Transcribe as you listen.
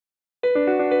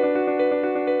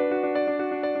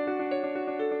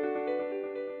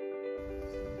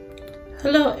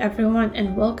Hello everyone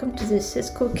and welcome to the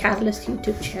Cisco Catalyst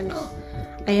YouTube channel.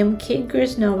 I am Kate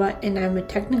Grisnova and I'm a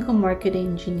technical marketing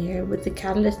engineer with the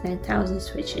Catalyst 9000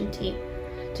 switching team.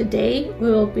 Today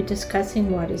we will be discussing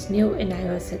what is new in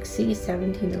iOS XE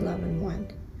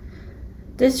 17.11.1.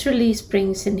 This release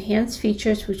brings enhanced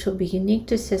features which will be unique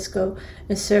to Cisco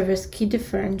and serve as key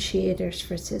differentiators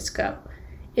for Cisco.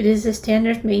 It is a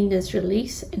standard maintenance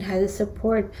release and has a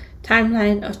support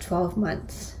timeline of 12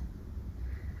 months.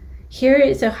 Here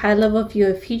is a high-level view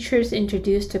of features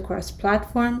introduced across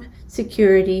platform,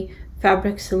 security,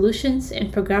 fabric solutions,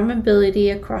 and programmability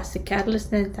across the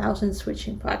Catalyst 9000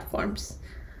 switching platforms.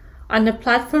 On the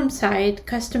platform side,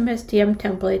 custom SDM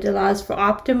template allows for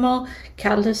optimal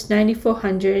Catalyst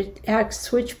 9400X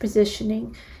switch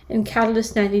positioning, and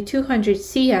Catalyst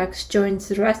 9200CX joins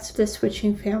the rest of the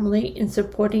switching family in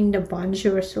supporting the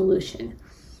Bonjour solution.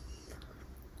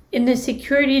 In the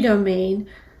security domain,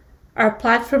 our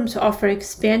platforms offer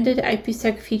expanded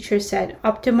IPsec feature set,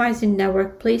 optimizing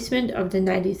network placement of the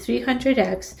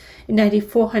 9300X and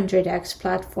 9400X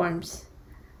platforms.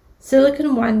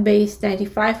 Silicon One-based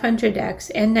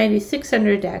 9500X and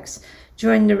 9600X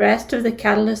join the rest of the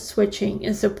Catalyst switching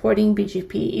in supporting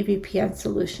BGP EVPN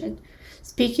solution.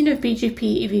 Speaking of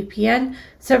BGP EVPN,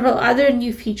 several other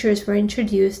new features were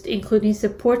introduced, including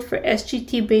support for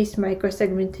SGT-based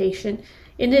microsegmentation,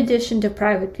 in addition to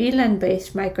private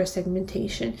VLAN-based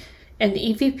microsegmentation and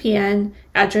EVPN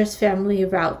address family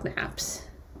route maps.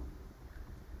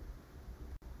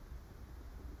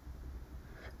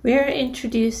 We are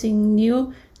introducing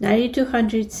new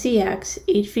 9200CX,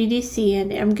 HVDC,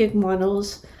 and MGig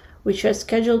models, which are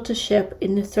scheduled to ship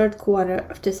in the third quarter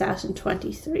of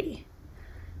 2023.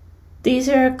 These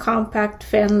are compact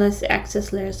fanless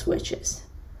access layer switches.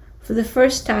 For the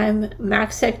first time,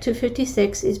 MACsec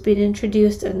 256 is being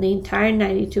introduced on the entire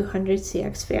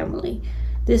 9200CX family.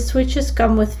 These switches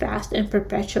come with fast and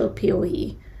perpetual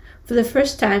PoE. For the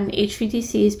first time,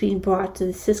 HVDC is being brought to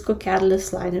the Cisco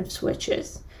Catalyst line of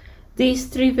switches. These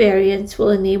three variants will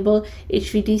enable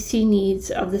HVDC needs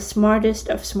of the smartest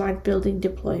of smart building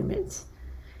deployments.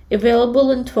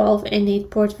 Available in 12 and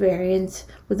 8 port variants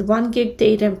with 1 gig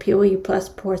data and PoE plus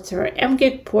ports or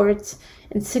MGig ports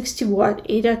and 60 watt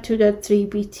 802.3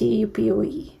 BTU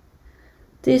PoE.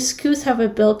 These SKUs have a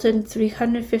built-in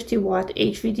 350 watt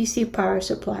HVDC power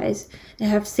supplies and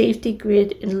have safety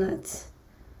grid inlets.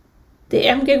 The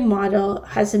MGig model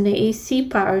has an AC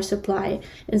power supply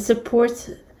and supports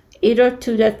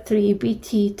 802.3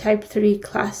 BT Type 3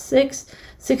 Class 6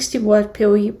 60 watt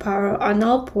PoE power on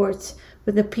all ports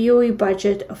with a PoE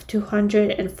budget of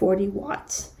 240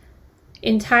 watts.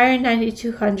 Entire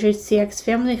 9200CX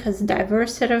family has a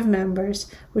diverse set of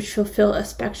members which fulfill a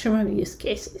spectrum of use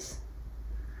cases.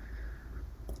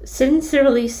 Since the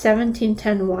release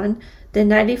 17.10.1, the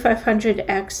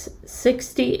 9500X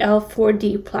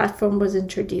 60L4D platform was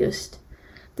introduced.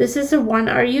 This is a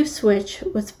 1RU switch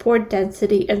with port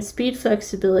density and speed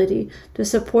flexibility to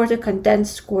support a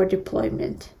condensed core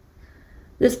deployment.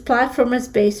 This platform is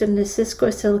based on the Cisco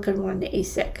Silicon One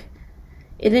ASIC.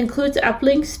 It includes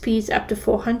uplink speeds up to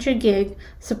 400 gig,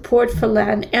 support for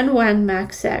LAN and WAN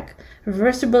MACsec,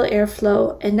 reversible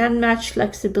airflow, and unmatched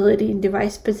flexibility in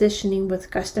device positioning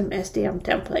with custom SDM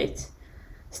templates.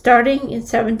 Starting in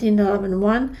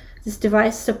 17.11.1, this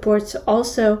device supports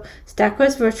also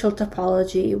Stackwise Virtual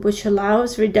Topology, which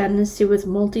allows redundancy with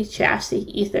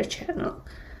multi-chassis Ether channel.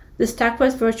 The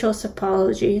Stackwise Virtual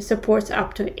Topology supports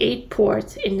up to 8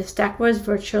 ports in the Stackwise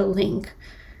Virtual Link,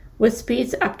 with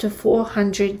speeds up to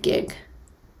 400 gig.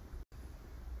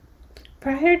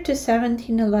 Prior to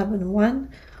 17.11.1,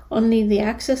 only the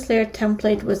access layer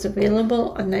template was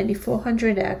available on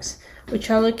 9400X,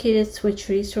 which allocated switch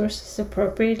resources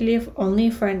appropriately only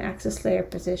for an access layer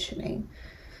positioning.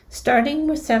 Starting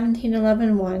with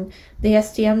 17.11.1, the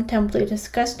SDM template is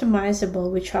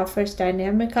customizable, which offers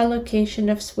dynamic allocation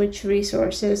of switch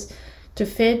resources to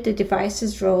fit the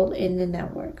device's role in the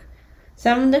network.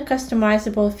 Some of the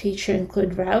customizable features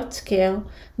include route scale,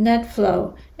 net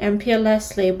flow,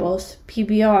 MPLS labels,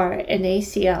 PBR, and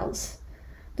ACLs.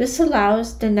 This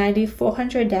allows the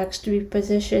 9400X to be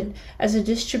positioned as a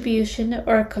distribution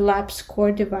or a collapsed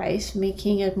core device,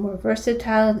 making it more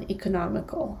versatile and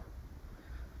economical.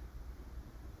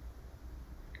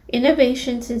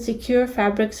 Innovations in secure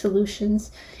fabric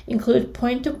solutions include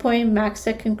point-to-point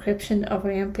MACsec encryption over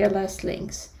MPLS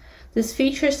links. This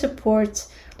feature supports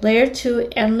Layer 2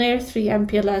 and Layer 3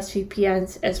 MPLS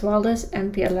VPNs as well as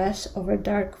MPLS over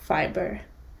dark fiber.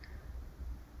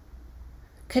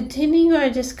 Continuing our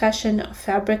discussion of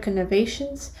fabric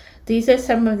innovations, these are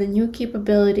some of the new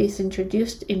capabilities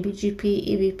introduced in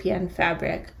BGP EVPN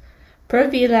fabric. Per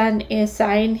VLAN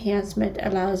ASI enhancement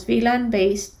allows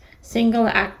VLAN-based single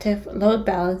active load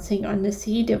balancing on the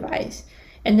C device,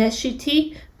 and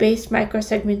SGT-based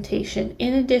microsegmentation,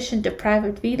 in addition to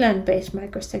private VLAN-based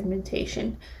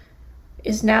microsegmentation,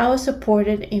 is now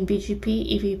supported in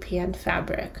BGP EVPN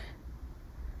Fabric.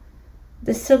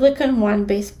 The Silicon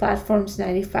One-based platforms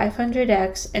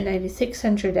 9500X and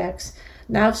 9600X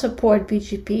now support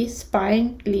BGP,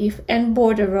 spine, leaf, and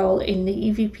border roll in the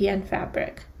EVPN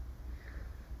Fabric.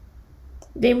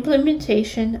 The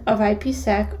implementation of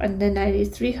IPsec on the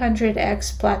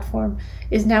 9300X platform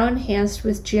is now enhanced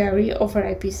with GRE over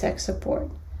IPsec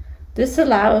support. This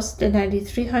allows the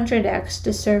 9300X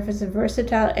to serve as a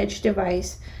versatile edge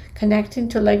device connecting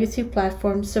to legacy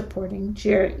platforms supporting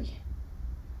GRE.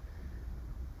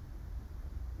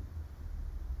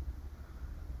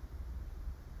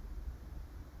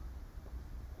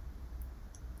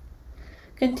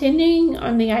 Continuing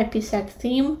on the IPsec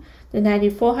theme, the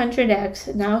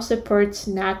 9400X now supports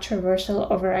NAT traversal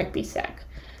over IPsec.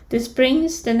 This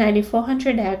brings the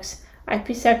 9400X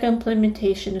IPsec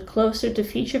implementation closer to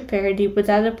feature parity with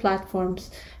other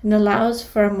platforms and allows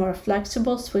for a more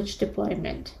flexible switch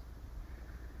deployment.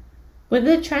 With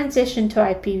the transition to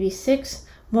IPv6,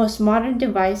 most modern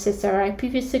devices are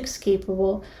IPv6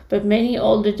 capable, but many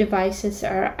older devices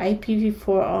are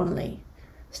IPv4 only.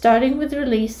 Starting with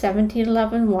release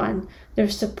 17.11.1,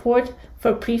 there's support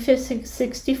for prefix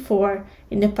 64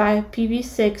 in the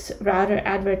IPv6 router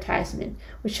advertisement,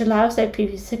 which allows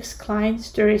IPv6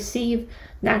 clients to receive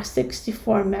NAC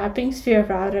 64 mapping sphere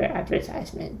router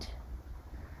advertisement.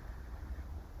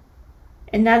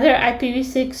 Another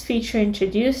IPv6 feature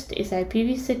introduced is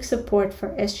IPv6 support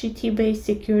for SGT-based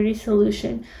security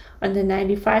solution on the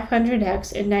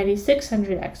 9500X and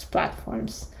 9600X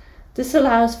platforms. This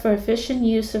allows for efficient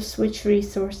use of switch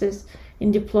resources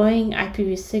in deploying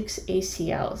IPv6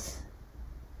 ACLs.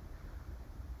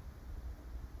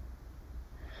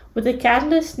 With the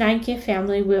Catalyst 9K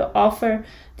family, we'll offer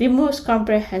the most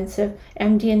comprehensive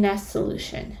MDNS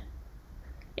solution.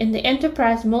 In the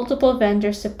enterprise, multiple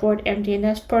vendors support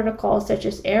MDNS protocols such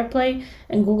as AirPlay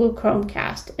and Google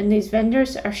Chromecast, and these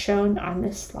vendors are shown on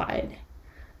this slide.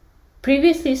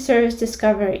 Previously, service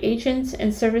discovery agents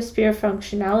and service peer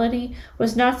functionality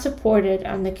was not supported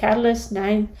on the Catalyst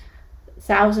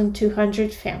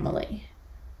 9200 family.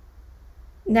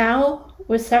 Now,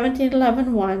 with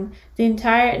 17.11.1, the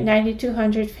entire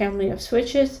 9200 family of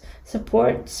switches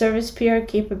support service peer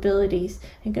capabilities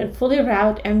and can fully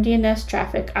route MDNS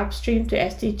traffic upstream to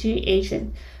SDG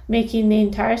agent, making the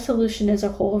entire solution as a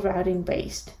whole routing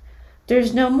based. There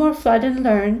is no more flood and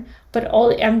learn, but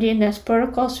all MDNS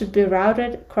protocols should be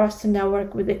routed across the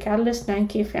network with the Catalyst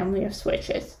 9K family of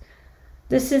switches.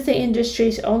 This is the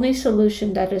industry's only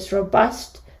solution that is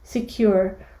robust,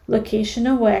 secure,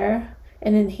 location-aware,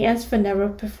 and enhanced for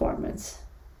network performance.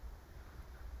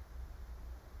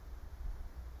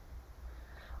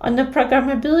 On the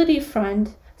programmability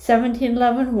front,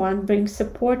 17.11.1 brings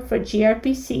support for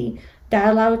gRPC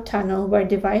dial-out tunnel, where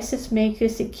devices make a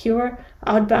secure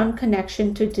outbound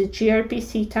connection to the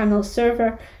gRPC tunnel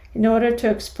server in order to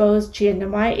expose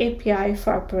GNMI API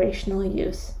for operational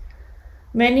use.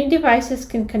 Many devices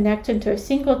can connect into a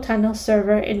single tunnel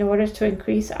server in order to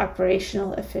increase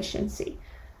operational efficiency.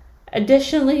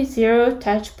 Additionally,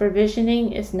 zero-touch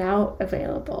provisioning is now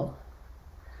available.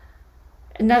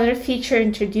 Another feature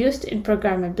introduced in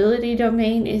programmability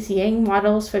domain is Yang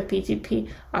models for PGP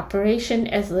operation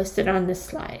as listed on this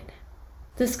slide.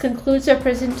 This concludes our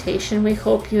presentation. We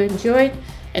hope you enjoyed,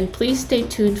 and please stay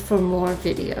tuned for more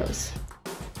videos.